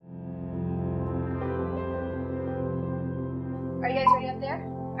Are you guys ready up there?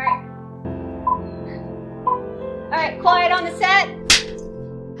 Alright, quiet on the set.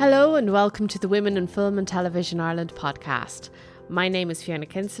 Hello and welcome to the Women in Film and Television Ireland podcast. My name is Fiona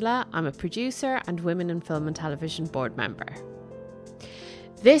Kinsella. I'm a producer and Women in Film and Television board member.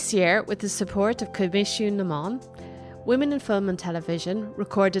 This year, with the support of Comisiún na Mán, Women in Film and Television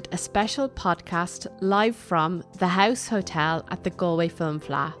recorded a special podcast live from the House Hotel at the Galway Film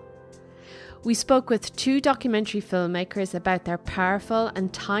Fleadh. We spoke with two documentary filmmakers about their powerful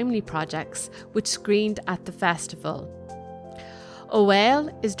and timely projects which screened at the festival.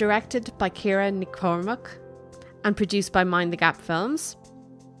 O'Whale is directed by Ciara ní Chormaic and produced by Mind the Gap Films.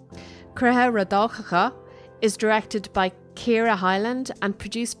 Crutha Radócha is directed by Ciara Hyland and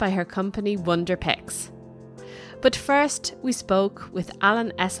produced by her company Wonder Picks. But first we spoke with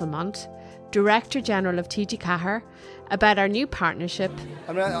Alan Esselmont, Director General of TG4, about our new partnership.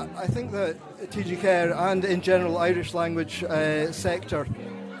 I think that TG4 and in general Irish language sector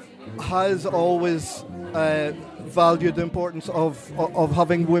has always valued the importance of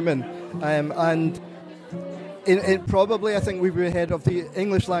having women, and it probably I think we've been ahead of the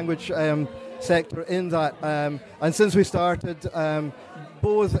English language sector in that, and since we started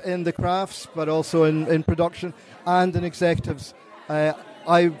both in the crafts but also in production and in executives,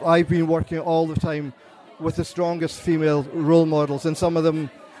 I've been working all the time with the strongest female role models, and some of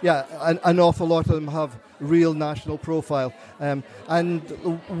them, an awful lot of them have real national profile. And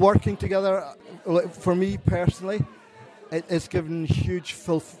working together, for me personally, it's given huge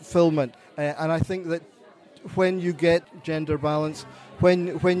fulfillment. And I think that when you get gender balance,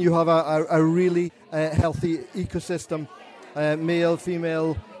 when you have a really healthy ecosystem, male,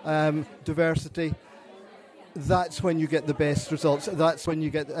 female, diversity, that's when you get the best results. That's when you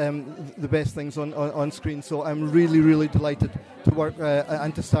get the best things on screen. So I'm really, really delighted to work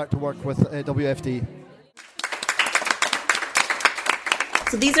and to start to work with WFT.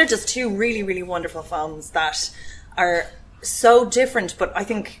 So these are just two really, really wonderful films that are so different, but I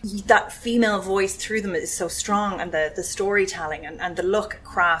think that female voice through them is so strong, and the storytelling and the look,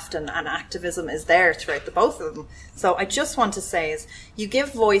 craft and activism is there throughout the both of them. So I just want to say is you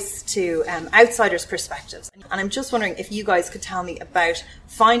give voice to outsiders' perspectives, and I'm just wondering if you guys could tell me about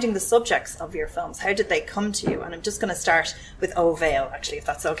finding the subjects of your films. How did they come to you? And I'm just going to start with O'Whale, actually, if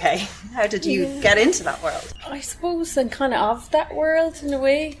that's okay. How did you get into that world? I suppose I'm kind of that world in a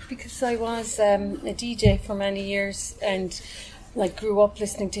way, because I was a DJ for many years and grew up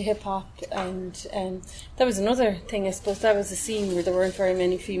listening to hip hop, and that was another thing. I suppose that was a scene where there weren't very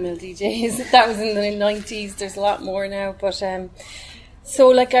many female DJs. That was in the 90s. There's a lot more now, but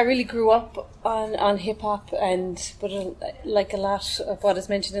so I really grew up on hip hop, but a lot of what is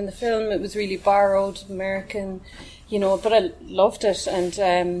mentioned in the film, it was really borrowed American, but I loved it,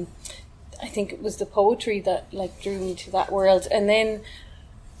 and I think it was the poetry that drew me to that world. And then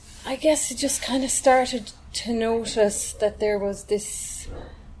I guess it just kind of started to notice that there was this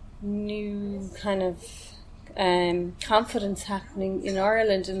new kind of confidence happening in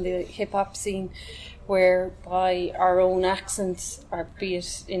Ireland in the hip-hop scene, whereby our own accents, or be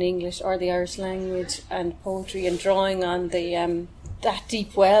it in English or the Irish language and poetry, and drawing on the that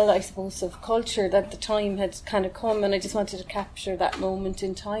deep well, I suppose, of culture, that the time had kind of come, and I just wanted to capture that moment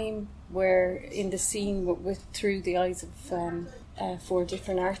in time where in the scene through the eyes of 4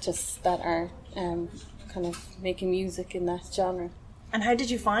 different artists that are kind of making music in that genre. And how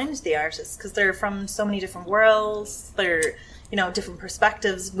did you find the artists? Because they're from so many different worlds, they're different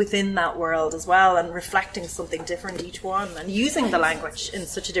perspectives within that world as well, and reflecting something different each one, and using the language in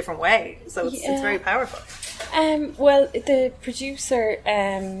such a different way. So it's very powerful. Well, the producer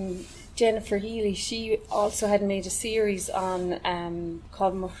Jennifer Healy, she also had made a series on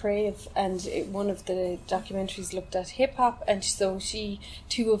called Machrav, and one of the documentaries looked at hip hop, and so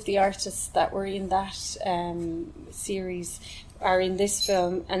two of the artists that were in that series are in this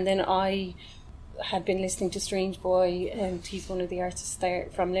film. And then I had been listening to Strange Boy, and he's one of the artists there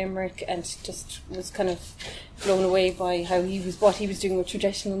from Limerick, and just was kind of blown away by what he was doing with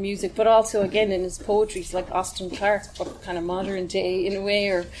traditional music, but also again in his poetry, it's like Austin Clarke, but kind of modern day in a way.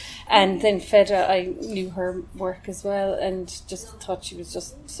 And then Feda, I knew her work as well, and just thought she was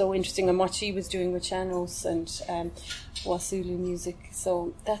just so interesting, and what she was doing with Chanos and Wasulu music.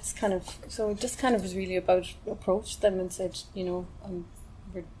 So that's just kind of was really about approached them and said,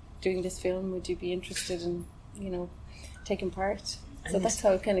 we're doing this film, would you be interested in taking part? So that's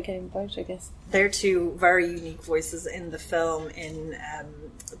how it kind of came about, I guess. They're two very unique voices in the film. In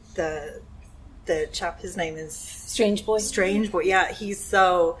the chap, his name is Strange Boy. Yeah, he's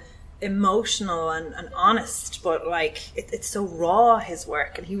so emotional and honest, but like it's so raw, his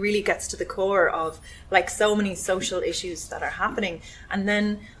work, and he really gets to the core of like so many social issues that are happening. And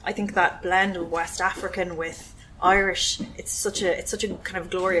then I think that blend of West African with Irish, it's such a kind of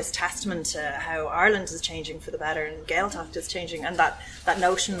glorious testament to how Ireland is changing for the better and Gaeltacht is changing, and that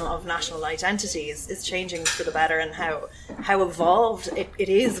notion of national identity is changing for the better, and how evolved it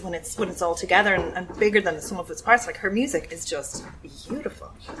is when it's all together and bigger than the sum of its parts. Like, her music is just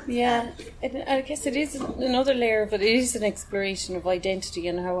beautiful. Yeah, I guess it is another layer of it. It is an exploration of identity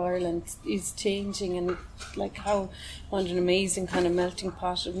and how Ireland is changing, and like how what an amazing kind of melting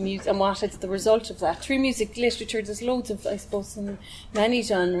pot of music, and what is the result of that through music literature. There's loads of, I suppose, in many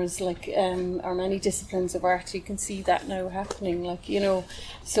genres, like or many disciplines of art, you can see that now happening, like, you know.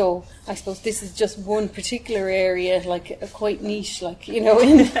 So I suppose this is just one particular area, like quite niche, like, you know,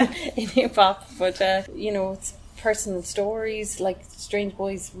 in hip hop, but you know, it's personal stories, like Strange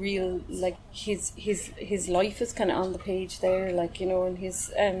Boy's real, like his life is kind of on the page there, like, you know, and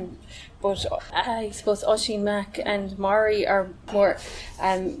his but I suppose Oisin Mac and Maury are more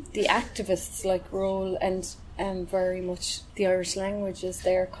the activists, like, role, and very much the Irish language is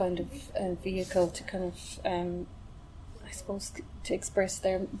their kind of vehicle to kind of I suppose to express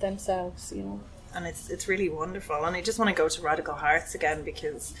themselves, you know. And it's really wonderful. And I just want to go to Radical Hearts again,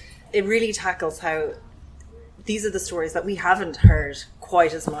 because it really tackles how these are the stories that we haven't heard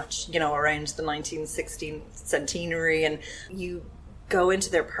quite as much, you know, around the 1916 centenary, and you go into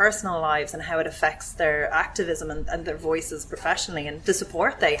their personal lives and how it affects their activism and their voices professionally, and the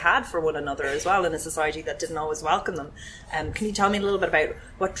support they had for one another as well in a society that didn't always welcome them. Can you tell me a little bit about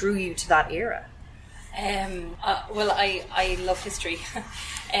what drew you to that era? Well, I love history.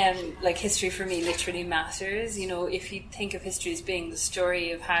 Like, history for me literally matters. You know, if you think of history as being the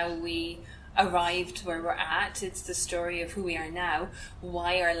story of how we arrived where we're at, it's the story of who we are now,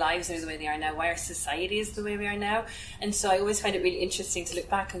 why our lives are the way they are now, why our society is the way we are now. And so I always find it really interesting to look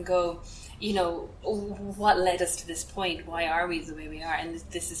back and go, you know, what led us to this point? Why are we the way we are? And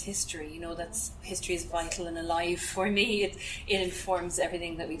this is history. You know, history is vital and alive for me. It informs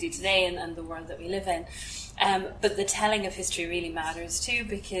everything that we do today and the world that we live in. But the telling of history really matters too,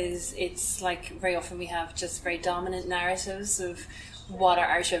 because it's like very often we have just very dominant narratives of what our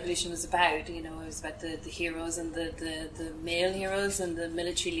Irish Revolution was about. You know, it was about the heroes and the male heroes and the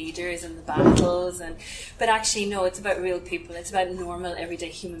military leaders and the battles, but actually no, it's about real people. It's about normal everyday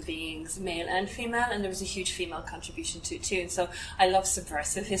human beings, male and female, and there was a huge female contribution to it too. And so I love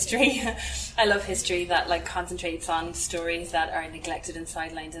subversive history. I love history that like concentrates on stories that are neglected and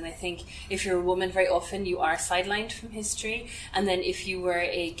sidelined. And I think if you're a woman, very often you are sidelined from history, and then if you were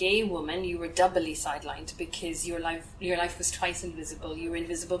a gay woman, you were doubly sidelined, because your life was twice invisible. You were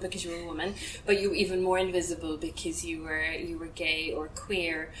invisible because you were a woman, but you were even more invisible because you were gay or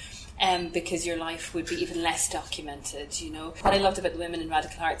queer, because your life would be even less documented, you know. What I loved about the women in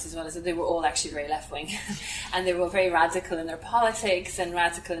Radical Hearts as well is that they were all actually very left-wing and they were very radical in their politics and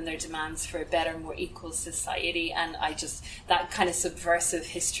radical in their demands for a better, more equal society. And that kind of subversive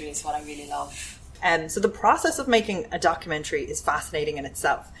history is what I really love. So the process of making a documentary is fascinating in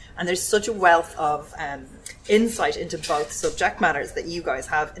itself, and there's such a wealth of insight into both subject matters that you guys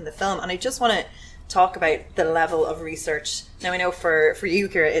have in the film. And I just want to talk about the level of research. Now, I know for you,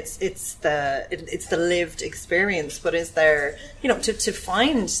 Ciara, it's the lived experience, but is there, you know, to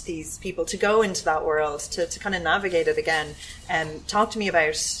find these people, to go into that world, to kind of navigate it again, and talk to me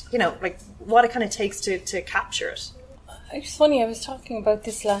about, you know, like what it kind of takes to capture it. It's funny, I was talking about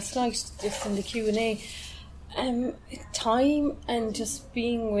this last night, just in the Q&A. Time and just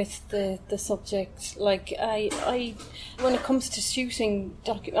being with the subject. Like, I when it comes to shooting,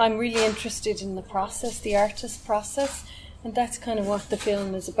 I'm really interested in the process, the artist process, and that's kind of what the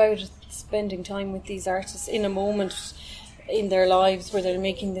film is about. It's spending time with these artists in a moment in their lives where they're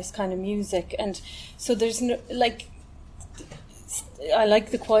making this kind of music. And so there's no, like, I like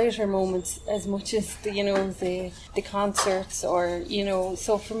the quieter moments as much as the concerts, or, you know.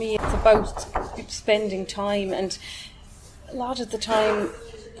 So for me, it's about spending time, and a lot of the time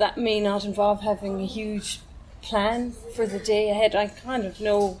that may not involve having a huge plan for the day ahead. I kind of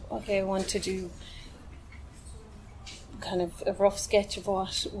know, okay, I want to do kind of a rough sketch of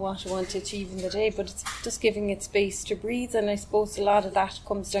what I want to achieve in the day, but it's just giving it space to breathe. And I suppose a lot of that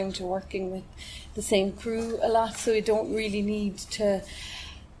comes down to working with the same crew a lot, so you don't really need to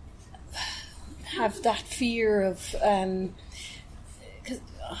have that fear of 'cause,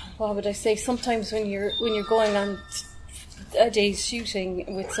 what would I say, sometimes when you're going on a day's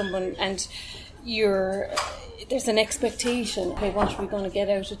shooting with someone and there's an expectation, okay, what are we going to get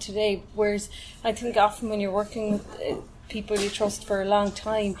out of today? Whereas I think often when you're working with people you trust for a long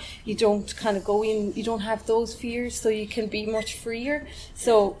time, you don't kind of go in, you don't have those fears, so you can be much freer.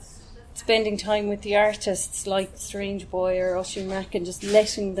 So spending time with the artists like Strange Boy or Chormaic and just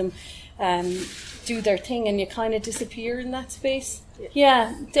letting them do their thing, and you kind of disappear in that space.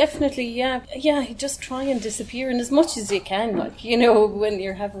 Yeah, definitely. Yeah, you just try and disappear, and as much as you can, like, you know, when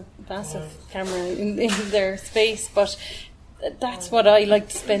you have a massive camera in their space. But that's what I like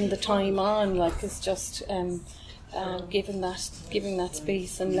to spend the time on. Like, is just giving that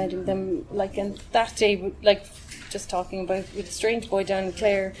space and letting them, like. And that day, like, just talking about with Strange Boy down in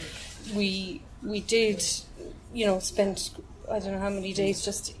Clare, we did, you know, spend I don't know how many days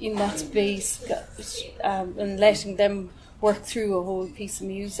just in that space, and letting them work through a whole piece of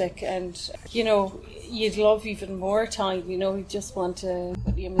music. And, you know, you'd love even more time, you know, you just want to,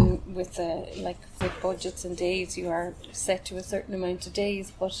 I mean, with budgets and days, you are set to a certain amount of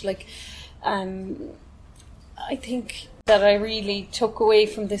days, but like, I think that I really took away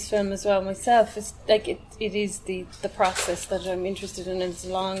from this film as well myself is like it is the process that I'm interested in, and as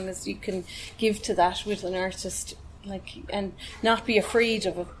long as you can give to that with an artist, like, and not be afraid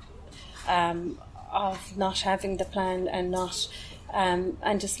of not having the plan and not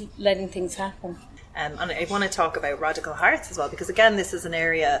and just letting things happen. And I want to talk about Radical Hearts as well, because again, this is an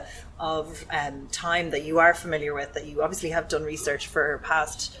area of time that you are familiar with, that you obviously have done research for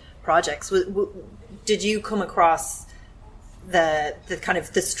past projects. Did you come across the kind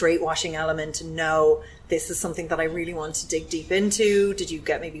of the straight washing element and know this is something that I really want to dig deep into? Did you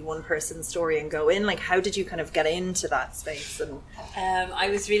get maybe one person's story and go in? Like, how did you kind of get into that space? And I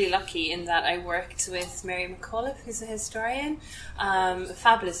was really lucky in that I worked with Mary McAuliffe, who's a historian, a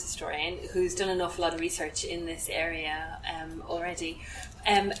fabulous historian who's done an awful lot of research in this area already.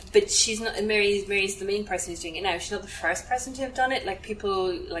 But she's not. Mary's the main person who's doing it now. She's not the first person to have done it. Like,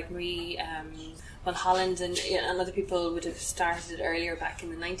 people like Marie von Hyland and other people would have started it earlier back in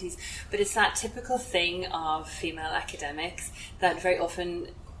the 90s. But it's that typical thing of female academics that very often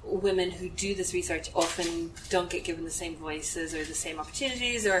women who do this research often don't get given the same voices or the same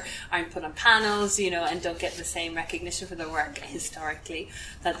opportunities, or aren't put on panels, you know, and don't get the same recognition for their work historically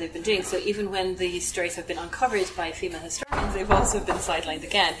that they've been doing. So even when these stories have been uncovered by female historians, they've also been sidelined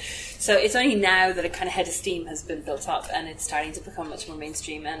again. So it's only now that a kind of head of steam has been built up, and it's starting to become much more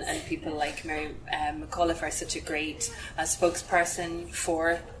mainstream, and people like Mary McAuliffe are such a great spokesperson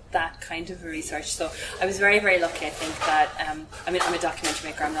for that kind of research. So I was very, very lucky, I think, that I mean, I'm a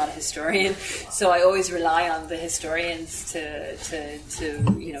documentary maker, I'm not a historian, so I always rely on the historians to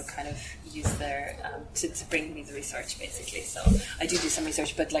you know, kind of use their to bring me the research, basically. So I do some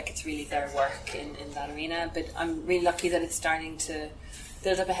research, but like, it's really their work in that arena. But I'm really lucky that it's starting to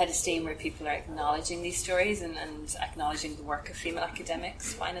build up a head of steam where people are acknowledging these stories and acknowledging the work of female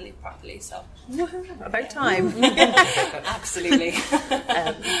academics finally properly. So about time. Absolutely.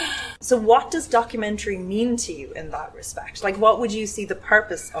 So what does documentary mean to you in that respect? Like, what would you see the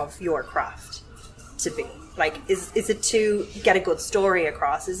purpose of your craft to be? Like, is it to get a good story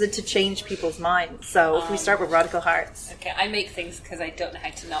across? Is it to change people's minds? So if we start with Radical Hearts. Okay, I make things because I don't know how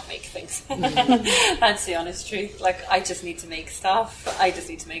to not make things. That's the honest truth. Like, I just need to make stuff. I've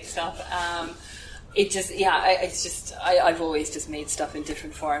always just made stuff in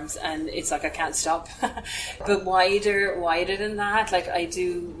different forms, and it's like I can't stop. But wider than that, like, I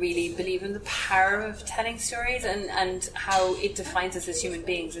do really believe in the power of telling stories, and how it defines us as human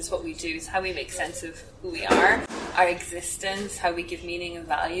beings. Is what we do, is how we make sense of who we are, our existence, how we give meaning and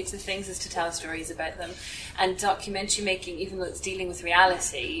value to things, is to tell stories about them. And documentary making, even though it's dealing with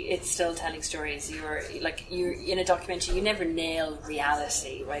reality, it's still telling stories. You're in a documentary, you never nail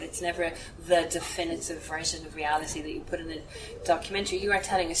reality, right? It's never the definitive version of reality that you put in a documentary. You are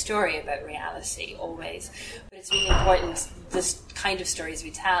telling a story about reality always. But it's really important, this kind of stories we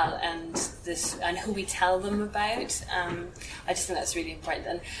tell, and who we tell them about. I just think that's really important.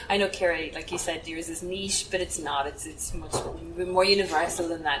 And I know, Ciara, like you said, yours is niche, but it's not. It's much more universal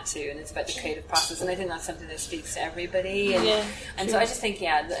than that too, and it's about the creative process. And I think that's something that speaks to everybody. And so I just think,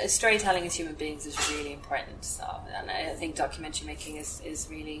 storytelling as human beings is really important. So, and I think documentary making is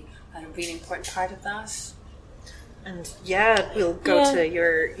really a really important part of that. And we'll go to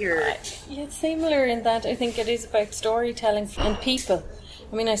your similar in that I think it is about storytelling and people.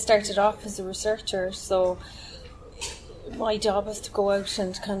 I mean, I started off as a researcher, so my job is to go out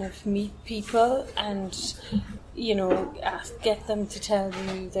and kind of meet people and, you know, get them to tell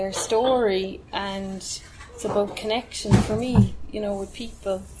you their story, and it's about connection for me, you know, with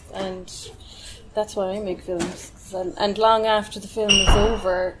people, and that's why I make films. And long after the film is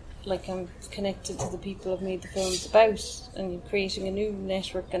over, like, I'm connected to the people I've made the films about, and creating a new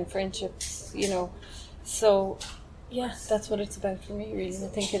network and friendships, you know. So yeah, that's what it's about for me, really. I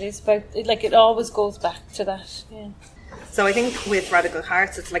think it is about, it always goes back to that, yeah. So I think with Radical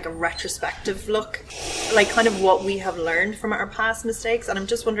Hearts, it's like a retrospective look, like kind of what we have learned from our past mistakes. And I'm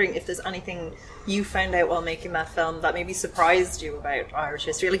just wondering if there's anything you found out while making that film that maybe surprised you about Irish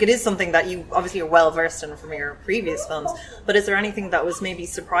history. Like, it is something that you obviously are well versed in from your previous films, but is there anything that was maybe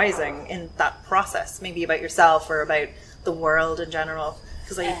surprising in that process, maybe about yourself or about the world in general?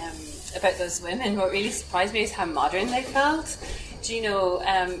 Because about those women, what really surprised me is how modern they felt. Do you know,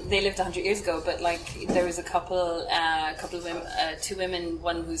 they lived 100 years ago, but like there was a couple of women, two women,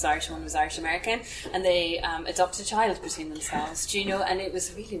 one who's Irish and one was Irish American, and they adopted a child between themselves. Do you know? And it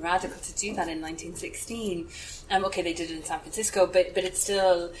was really radical to do that in 1916. Okay, they did it in San Francisco, but it's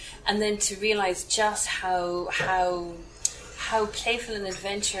still, and then to realise just how playful and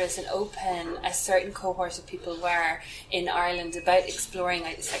adventurous and open a certain cohort of people were in Ireland about exploring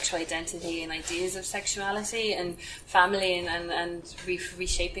sexual identity and ideas of sexuality and family and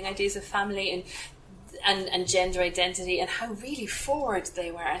reshaping ideas of family and gender identity, and how really forward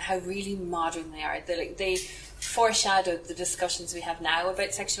they were and how really modern they are. They foreshadowed the discussions we have now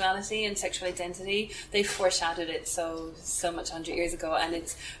about sexuality and sexual identity. They foreshadowed it so much 100 years ago, and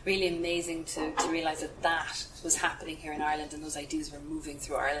it's really amazing to realise that was happening here in Ireland and those ideas were moving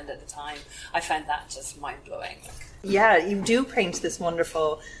through Ireland at the time. I found that just mind-blowing. Yeah, you do paint this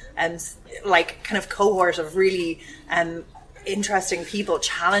wonderful like kind of cohort of really interesting people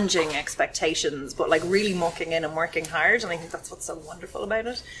challenging expectations, but like really mucking in and working hard, and I think that's what's so wonderful about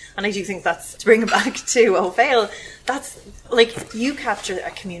it. And I do think that's, to bring it back to O'Fail, that's like, you capture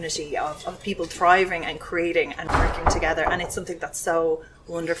a community of people thriving and creating and working together, and it's something that's so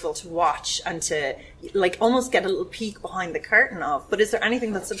wonderful to watch and to like almost get a little peek behind the curtain of. But is there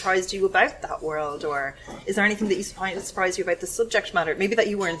anything that surprised you about that world, or is there anything that you surprised you about the subject matter, maybe that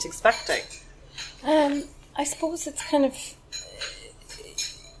you weren't expecting? I suppose it's kind of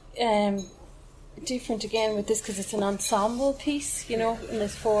different again with this because it's an ensemble piece, you know, and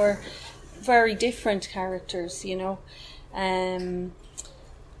there's 4 very different characters, you know,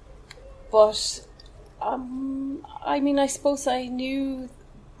 but I mean, I suppose I knew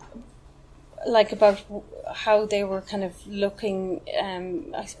like about how they were kind of looking,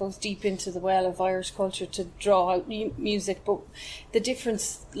 I suppose, deep into the well of Irish culture to draw out music, but the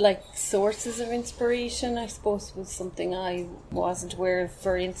different like sources of inspiration, I suppose, was something I wasn't aware of.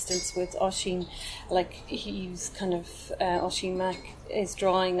 For instance, with Oisín, like he's kind of Oisín Mac is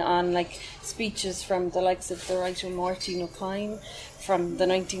drawing on like speeches from the likes of the writer Martin O'Kane from the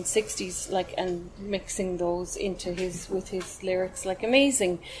 1960s, like, and mixing those into with his lyrics, like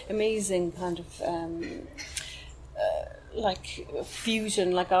amazing kind of like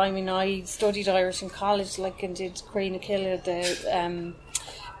fusion. Like, I mean, I studied Irish in college, like, and did Craine Killa, the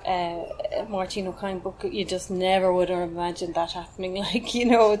Martin O'Kane book. You just never would have imagined that happening, like, you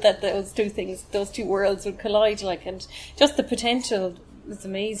know, that those two worlds would collide, like, and just the potential is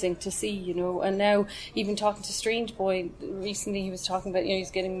amazing to see, you know. And now, even talking to Strange Boy recently, he was talking about, you know, he's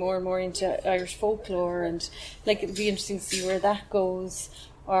getting more and more into Irish folklore, and like, it'd be interesting to see where that goes,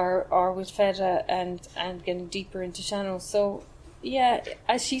 or with Feta and getting deeper into Shannon. So yeah,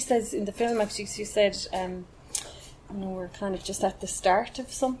 as she says in the film, actually, she said, you know, we're kind of just at the start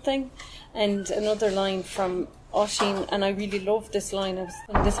of something. And another line from Oisín, and I really love this line,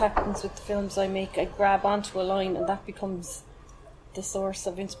 when this happens with the films I make, I grab onto a line and that becomes the source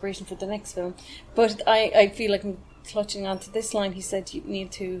of inspiration for the next film. But I feel like I'm clutching onto this line. He said, you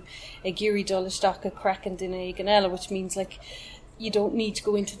need to a geary dullashtacha cracking din a ganella, which means like, you don't need to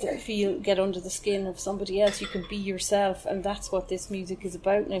go into get under the skin of somebody else. You can be yourself, and that's what this music is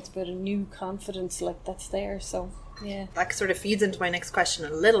about. And it's about a new confidence, like, that's there. So yeah, that sort of feeds into my next question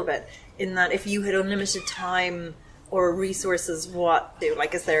a little bit, in that if you had unlimited time or resources,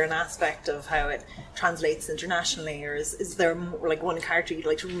 is there an aspect of how it translates internationally, or is there more, like, one character you'd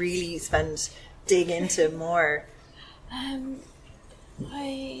like to really dig into more?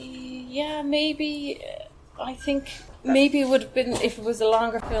 I think maybe it would have been, if it was a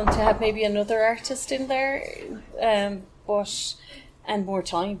longer film, to have maybe another artist in there, and more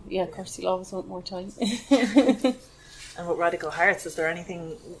time. Yeah, of course, you'll always want more time. And with Radical Hearts, is there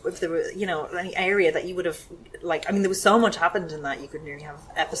anything, if there were, you know, any area that you would have, like, I mean, there was so much happened in that, you could nearly have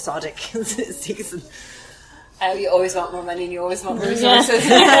episodic season. You always want more money, and you always want more resources,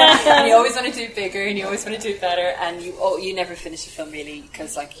 and you always want to do it bigger, and you always want to do it better, and you never finish a film really,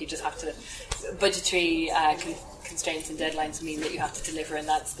 because, like, you just have to, budgetary constraints and deadlines mean that you have to deliver, and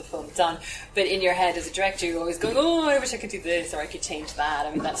that's the film done. But in your head as a director, you're always going, oh, I wish I could do this, or I could change that.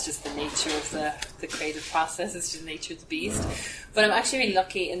 I mean, that's just the nature of the creative process. It's just the nature of the beast. But I'm actually really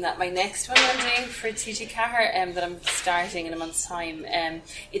lucky in that my next one I'm doing for TG4, that I'm starting in a month's time,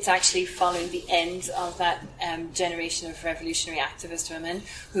 it's actually following the end of that generation of revolutionary activist women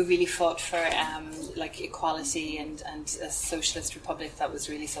who really fought for like equality and a socialist republic that was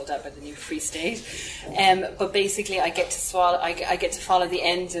really sold out by the new Free State. But basically, I get to follow the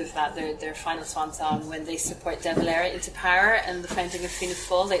end of that, their final swan song, when they support De Valera into power and the founding of Fianna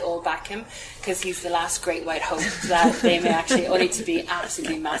Fáil. They all back him because he's the last great white hope that they may actually, only to be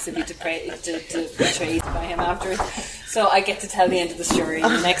absolutely massively betrayed by him afterwards. So I get to tell the end of the story in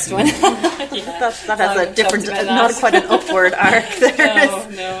the next one. That has a different, not quite an upward arc there.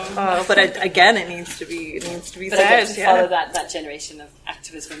 No. But again, it needs to be said. But I get to follow that generation of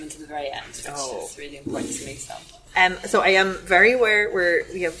activist women to the very end, which is really important to me. So I am very aware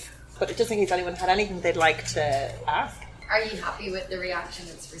we have, but just in case anyone had anything they'd like to ask. Are you happy with the reaction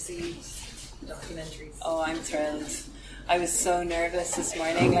it's received? Documentaries. Oh, I'm thrilled. I was so nervous this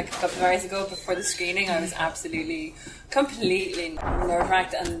morning, like a couple of hours ago before the screening. I was completely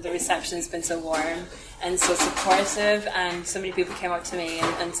nerve-wracked, and the reception has been so warm and so supportive, and so many people came up to me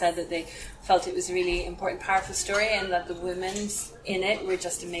and said that they felt it was a really important, powerful story, and that the women in it were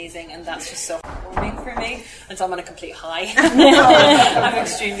just amazing, and that's just so heartwarming for me. And so I'm on a complete high. I'm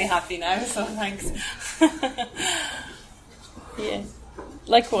extremely happy now, so thanks. Yeah,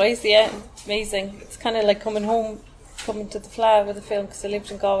 likewise. Yeah, amazing. It's kind of like coming to the Fleadh with the film, because I lived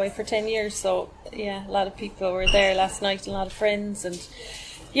in Galway for 10 years, so yeah, a lot of people were there last night, a lot of friends, and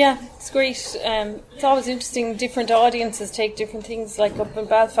yeah, it's great. It's always interesting, different audiences take different things. Like up in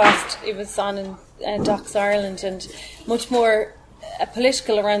Belfast, it was on in Docs Ireland, and much more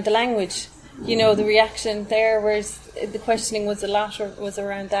political around the language, you know, the reaction there, whereas the questioning was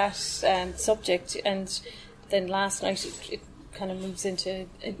around that subject, and then last night it kind of moves into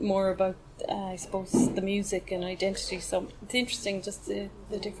more about I suppose the music and identity. So it's interesting, just the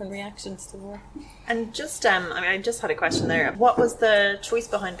different reactions to the work. And just I just had a question there. What was the choice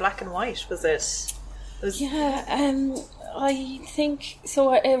behind black and white? I think so.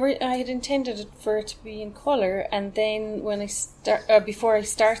 I had intended for it to be in colour, and then when before I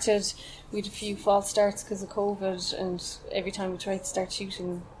started, we had a few false starts because of COVID, and every time we tried to start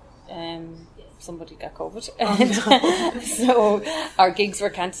shooting, somebody got COVID, and so our gigs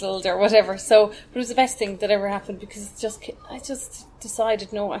were cancelled or whatever. So but it was the best thing that ever happened, because I just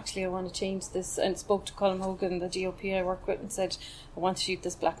decided, no, actually I want to change this, and spoke to Colm Hogan, the GOP I work with, and said I want to shoot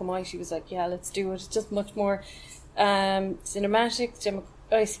this black and white. He was like, yeah, let's do it. It's just much more cinematic,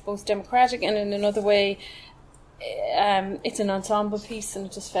 I suppose democratic, and in another way it's an ensemble piece, and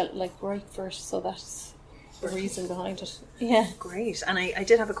it just felt like right for it. So that's the reason behind it. Yeah, great. And I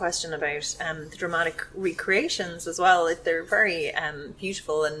did have a question about the dramatic recreations as well. They're very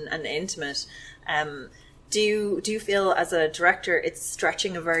beautiful and intimate. Do you feel as a director it's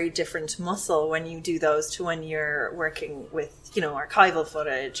stretching a very different muscle when you do those to when you're working with, you know, archival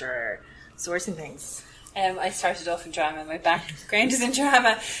footage or sourcing things? I started off in drama. My background is in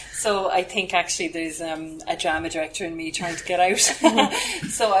drama, so I think actually there's a drama director in me trying to get out.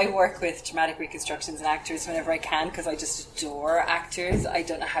 So I work with dramatic reconstructions and actors whenever I can, because I just adore actors. I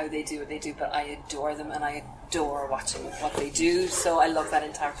don't know how they do what they do, but I adore them, and I adore watching what they do. So I love that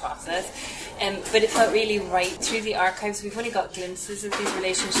entire process. But it felt really right through the archives. We've only got glimpses of these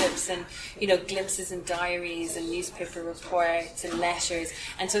relationships, and glimpses in diaries and newspaper reports and letters,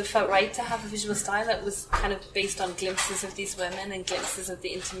 and so it felt right to have a visual style that was kind of based on glimpses of these women and glimpses of the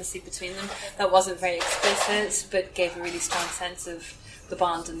intimacy between them, that wasn't very explicit but gave a really strong sense of the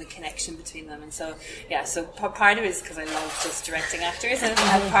bond and the connection between them. And so part of it is because I love just directing actors, and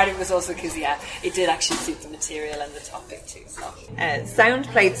part of it was also because it did actually suit the material and the topic too. So sound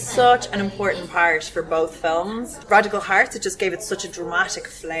played such an important part for both films. Radical Hearts, it just gave it such a dramatic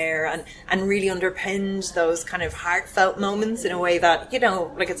flair and really underpinned those kind of heartfelt moments in a way that,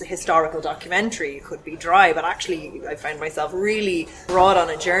 like it's a historical documentary, it could be dry, but actually I found myself really brought on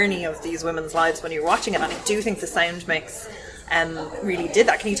a journey of these women's lives when you're watching it. And I do think the sound mix really did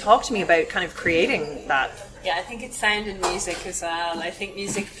that. Can you talk to me about kind of creating that? Yeah, I think it's sound and music as well. I think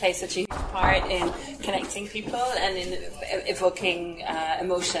music plays such a huge part in connecting people and in evoking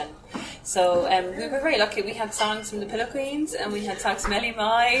emotion. So we were very lucky. We had songs from the Pillow Queens, and we had songs from Ellie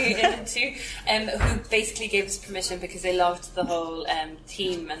Mai in it too, who basically gave us permission because they loved the whole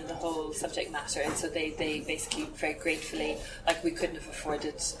theme and the whole subject matter, and so they basically very gratefully, like, we couldn't have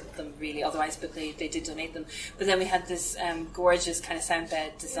afforded them really otherwise, but they did donate them. But then we had this gorgeous kind of sound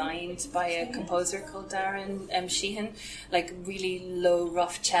bed designed by a composer called Darren Sheehan, like really low,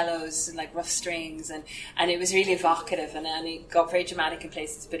 rough cellos and like rough strings, and it was really evocative, and it got very dramatic in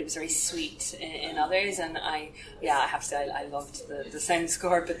places, but it was very sweet in others. And I have to say I loved the sound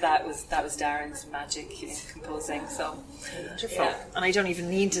score, but that was Darren's magic in composing. So wonderful. Yeah. And I don't even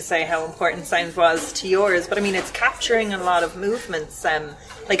need to say how important sound was to yours, but I mean, it's capturing a lot of movements.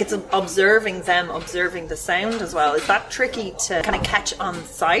 Like, it's observing the sound as well. Is that tricky to kind of catch on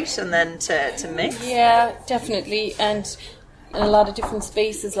sight and then to mix? Yeah, definitely. And in a lot of different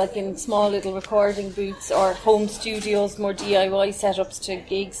spaces, like in small little recording booths or home studios, more DIY setups to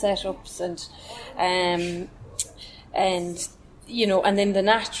gig setups, and you know, and then the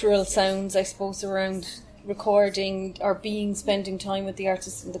natural sounds, I suppose, around recording or spending time with the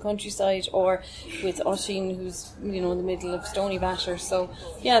artists in the countryside, or with Oisín, who's, you know, in the middle of Stony Batter. So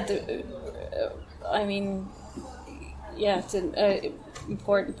yeah, I mean, yeah, it's an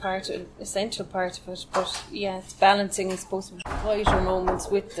important part, an essential part of it. But yeah, it's balancing, I suppose, quieter moments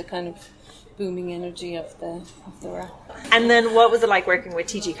with the kind of booming energy of the rap. And then what was it like working with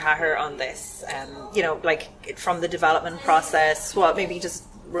TG Cahir on this? You know, like, from the development process, maybe just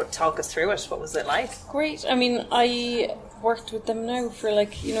talk us through it. What was it like? Great. I mean, I worked with them now for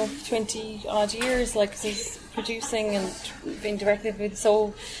 20 odd years, like, since producing and being directed with,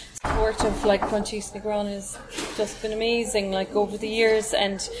 so supportive. Like, Francis Negron has just been amazing, like, over the years.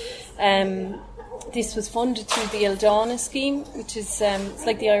 And this was funded through the Eldana scheme, which is it's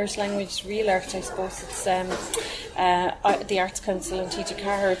like the Irish language real art, I suppose. It's the Arts Council and TG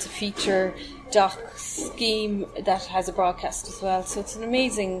Cahir. It's a feature doc scheme that has a broadcast as well. So it's an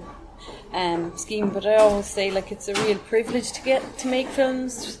amazing scheme. But I always say, like, it's a real privilege to get to make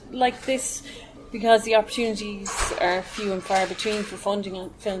films like this, because the opportunities are few and far between for funding on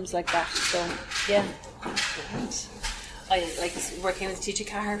films like that. So yeah. I like working with TG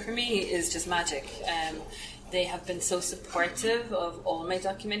Cahir. For me is just magic. They have been so supportive of all my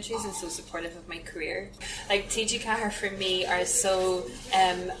documentaries and so supportive of my career. Like, TG Cahir for me are so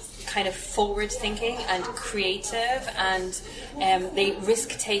kind of forward thinking and creative, and they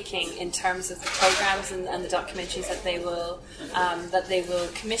risk taking in terms of the programs and the documentaries that they will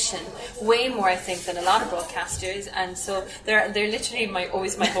commission, way more, I think, than a lot of broadcasters. And so they're literally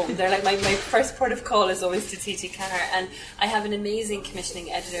always my home. They're like my first port of call is always to TG Cahir. And I have an amazing commissioning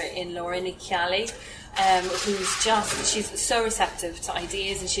editor in Lauren Chiali, she's so receptive to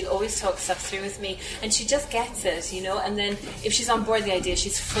ideas, and she'll always talk stuff through with me, and she just gets it, you know. And then if she's on board the idea,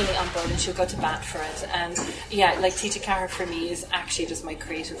 she's fully on board, and she'll go to bat for it. And yeah, like, TG Cahir for me is actually just my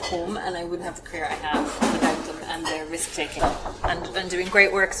creative home, and I wouldn't have the career I have without them and their risk taking and doing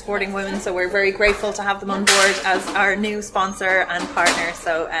great work supporting women. So we're very grateful to have them on board as our new sponsor and partner.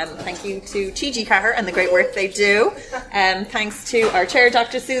 So thank you to TG Cahir and the great work they do. Thanks to our chair,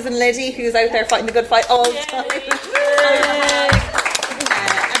 Dr. Susan Liddy, who's out there fighting the good fight all the time.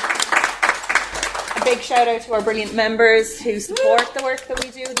 A big shout out to our brilliant members who support the work that we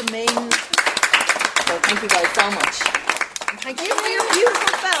do, the main. So thank you guys so much. And thank you for your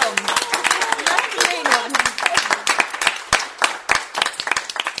beautiful film. That's the main one.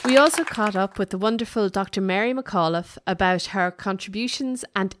 We also caught up with the wonderful Dr. Mary McAuliffe about her contributions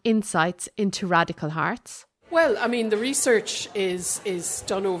and insights into Radical Hearts. Well, I mean, the research is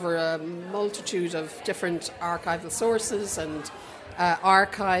done over a multitude of different archival sources and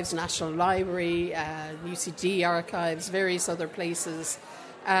archives, National Library, UCD archives, various other places.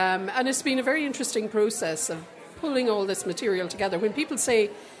 And it's been a very interesting process of pulling all this material together. When people say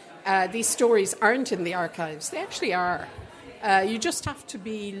these stories aren't in the archives, they actually are. You just have to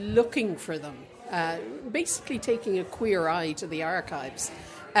be looking for them, basically taking a queer eye to the archives.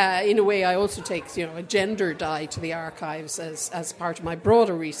 In a way, I also take, a gendered eye to the archives as part of my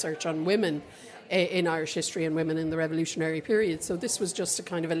broader research on women in Irish history and women in the revolutionary period. So this was just a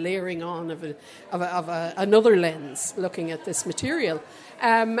kind of a layering on of another lens looking at this material.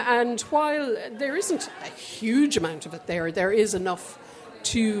 And while there isn't a huge amount of it there is enough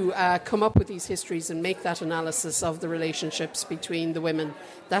to come up with these histories and make that analysis of the relationships between the women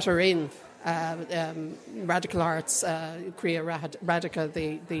that are in Radical Hearts, Crea Radica,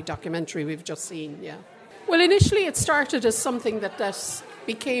 the documentary we've just seen, yeah. Well, initially it started as something that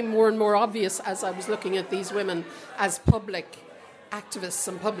became more and more obvious as I was looking at these women as public activists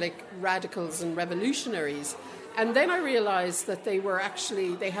and public radicals and revolutionaries. And then I realised that they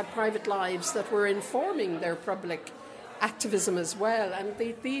had private lives that were informing their public activism as well. And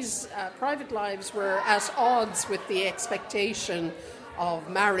these private lives were at odds with the expectation of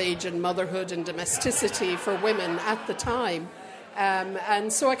marriage and motherhood and domesticity for women at the time.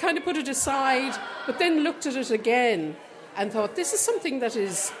 And so I kind of put it aside, but then looked at it again and thought, this is something that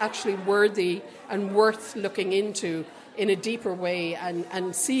is actually worthy and worth looking into in a deeper way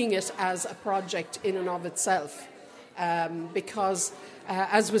and seeing it as a project in and of itself. Because,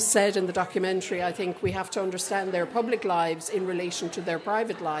 as was said in the documentary, I think we have to understand their public lives in relation to their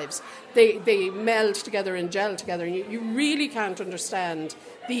private lives. They meld together and gel together, and you really can't understand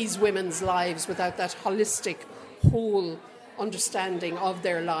these women's lives without that holistic, whole understanding of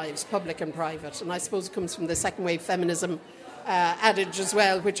their lives, public and private. And I suppose it comes from the second wave feminism adage as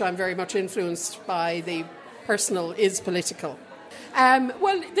well, which I'm very much influenced by. The personal is political.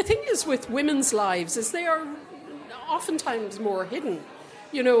 Well, the thing is with women's lives is they are oftentimes more hidden.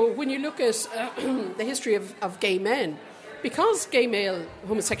 You know, when you look at the history of gay men, because gay male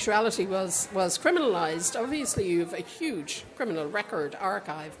homosexuality was criminalised, obviously you have a huge criminal record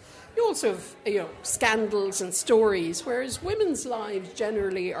archive. You also have, scandals and stories, whereas women's lives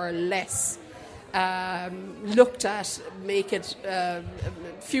generally are less looked at,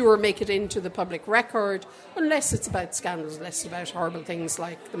 fewer make it into the public record, unless it's about scandals, less about horrible things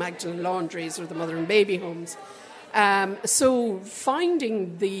like the Magdalene laundries or the mother and baby homes. So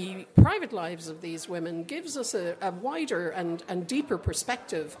finding the private lives of these women gives us a wider and deeper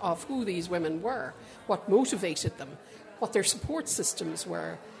perspective of who these women were, what motivated them, what their support systems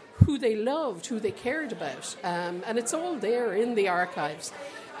were, who they loved, who they cared about. And it's all there in the archives.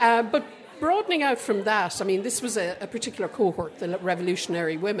 But broadening out from that, I mean, this was a particular cohort, the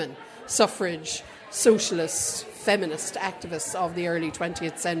revolutionary women, suffrage, socialist, feminist activists of the early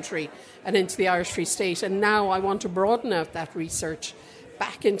 20th century and into the Irish Free State. And now I want to broaden out that research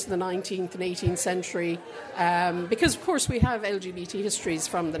back into the 19th and 18th century because, of course, we have LGBT histories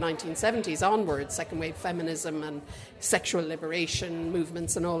from the 1970s onwards, second wave feminism and sexual liberation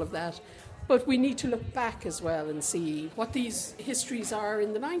movements and all of that. But we need to look back as well and see what these histories are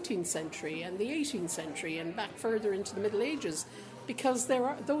in the 19th century and the 18th century and back further into the Middle Ages, because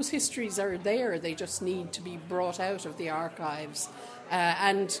those histories are there. They just need to be brought out of the archives.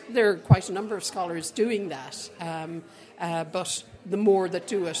 And there are quite a number of scholars doing that. But the more that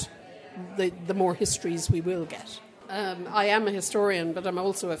do it, the more histories we will get. I am a historian, but I'm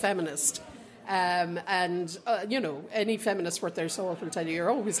also a feminist. Any feminist worth their salt will tell you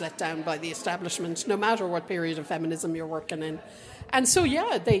you're always let down by the establishment, no matter what period of feminism you're working in. And so,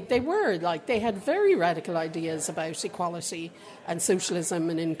 they had very radical ideas about equality and socialism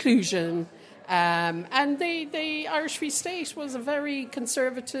and inclusion. And the Irish Free State was a very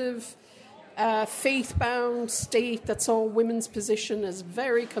conservative, faith-bound state that saw women's position as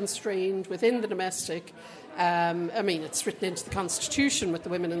very constrained within the domestic. It's written into the Constitution with the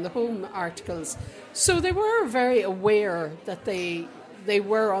Women in the Home articles. So they were very aware that they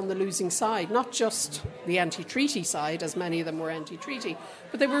were on the losing side, not just the anti-treaty side, as many of them were anti-treaty,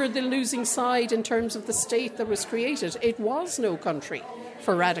 but they were the losing side in terms of the state that was created. It was no country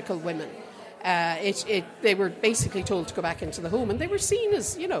for radical women. They were basically told to go back into the home, and they were seen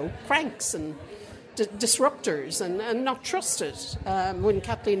as, cranks and disruptors and not trusted. When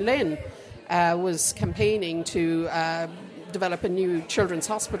Kathleen Lynn was campaigning to develop a new children's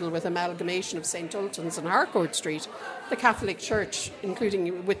hospital with amalgamation of St. Ultan's and Harcourt Street, the Catholic Church,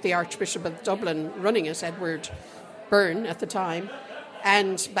 including with the Archbishop of Dublin running it, Edward Byrne at the time,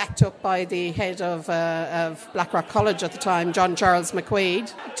 and backed up by the head of Blackrock College at the time, John Charles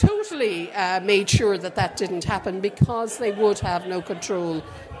McQuaid, totally made sure that didn't happen, because they would have no control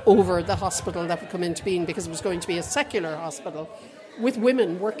over the hospital that would come into being, because it was going to be a secular hospital with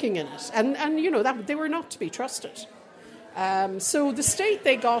women working in it. And that they were not to be trusted. So the state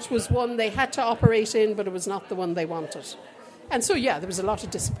they got was one they had to operate in, but it was not the one they wanted. And so, there was a lot of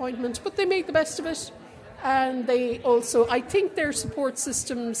disappointment, but they made the best of it. And they also, I think their support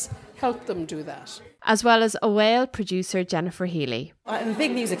systems helped them do that. As well as OAL producer Jennifer Healy. I'm a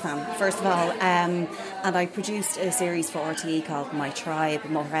big music fan, first of all, and I produced a series for RTE called My Tribe,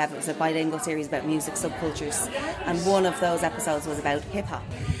 Mohreb. It was a bilingual series about music subcultures, and one of those episodes was about hip-hop.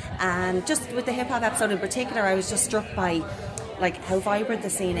 And just with the hip-hop episode in particular, I was just struck by how vibrant the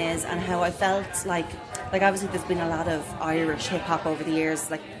scene is, and how I felt like obviously there's been a lot of Irish hip-hop over the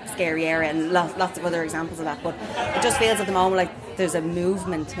years, like Scary Era and lots of other examples of that, but it just feels at the moment like there's a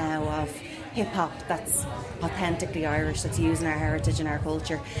movement now of hip-hop that's authentically Irish, that's using our heritage and our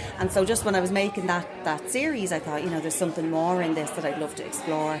culture. And so just when I was making that series, I thought, there's something more in this that I'd love to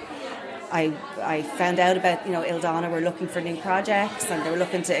explore. I found out about, Ildana were looking for new projects and they were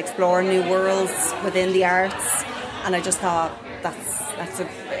looking to explore new worlds within the arts, and I just thought that's a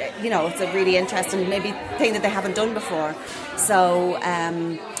it's a really interesting maybe thing that they haven't done before. So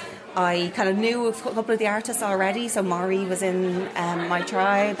I kind of knew a couple of the artists already. So Maury was in My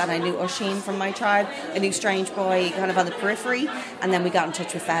Tribe, and I knew Oisín from My Tribe. I knew Strange Boy kind of on the periphery, and then we got in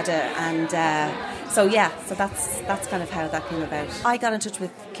touch with Feda, and so that's kind of how that came about. I got in touch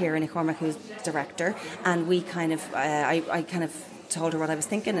with Ciara Chormaic, who's director, and we kind of I kind of told her what I was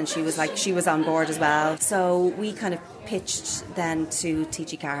thinking, and she was on board as well. So we kind of pitched then to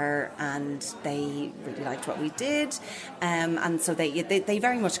TG4, and they really liked what we did, and so they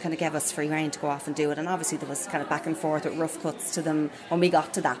very much kind of gave us free rein to go off and do it. And obviously there was kind of back and forth with rough cuts to them when we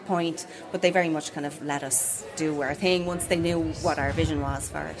got to that point, but they very much kind of let us do our thing once they knew what our vision was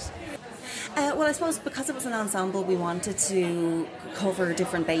for it. Well, I suppose because it was an ensemble, we wanted to cover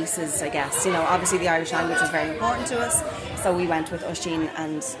different bases, I guess. Obviously the Irish language was very important to us, so we went with Oisín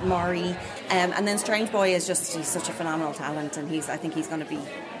and Maury. And then Strange Boy he's such a phenomenal talent, and I think he's going to be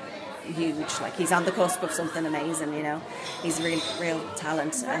huge. Like, he's on the cusp of something amazing, He's real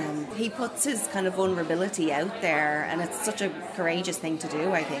talent. He puts his kind of vulnerability out there, and it's such a courageous thing to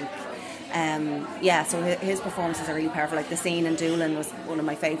do, I think. So his performances are really powerful. Like the scene in Doolin was one of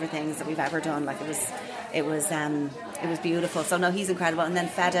my favourite things that we've ever done. Like it was beautiful. So no, he's incredible. And then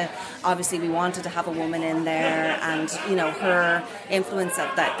Feda, obviously we wanted to have a woman in there, and her influence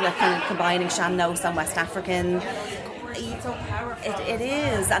of that, like, kind of combining Shamnos and West African. It's so powerful. It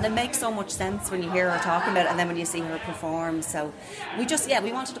is, and it makes so much sense when you hear her talking about it, and then when you see her perform. So we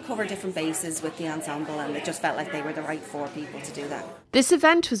wanted to cover different bases with the ensemble, and it just felt like they were the right 4 people to do that. This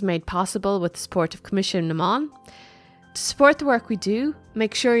event was made possible with the support of Commission Naman. To support the work we do,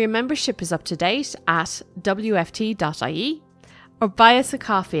 make sure your membership is up to date at wft.ie, or buy us a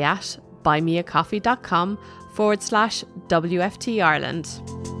coffee at buymeacoffee.com/WFT Ireland.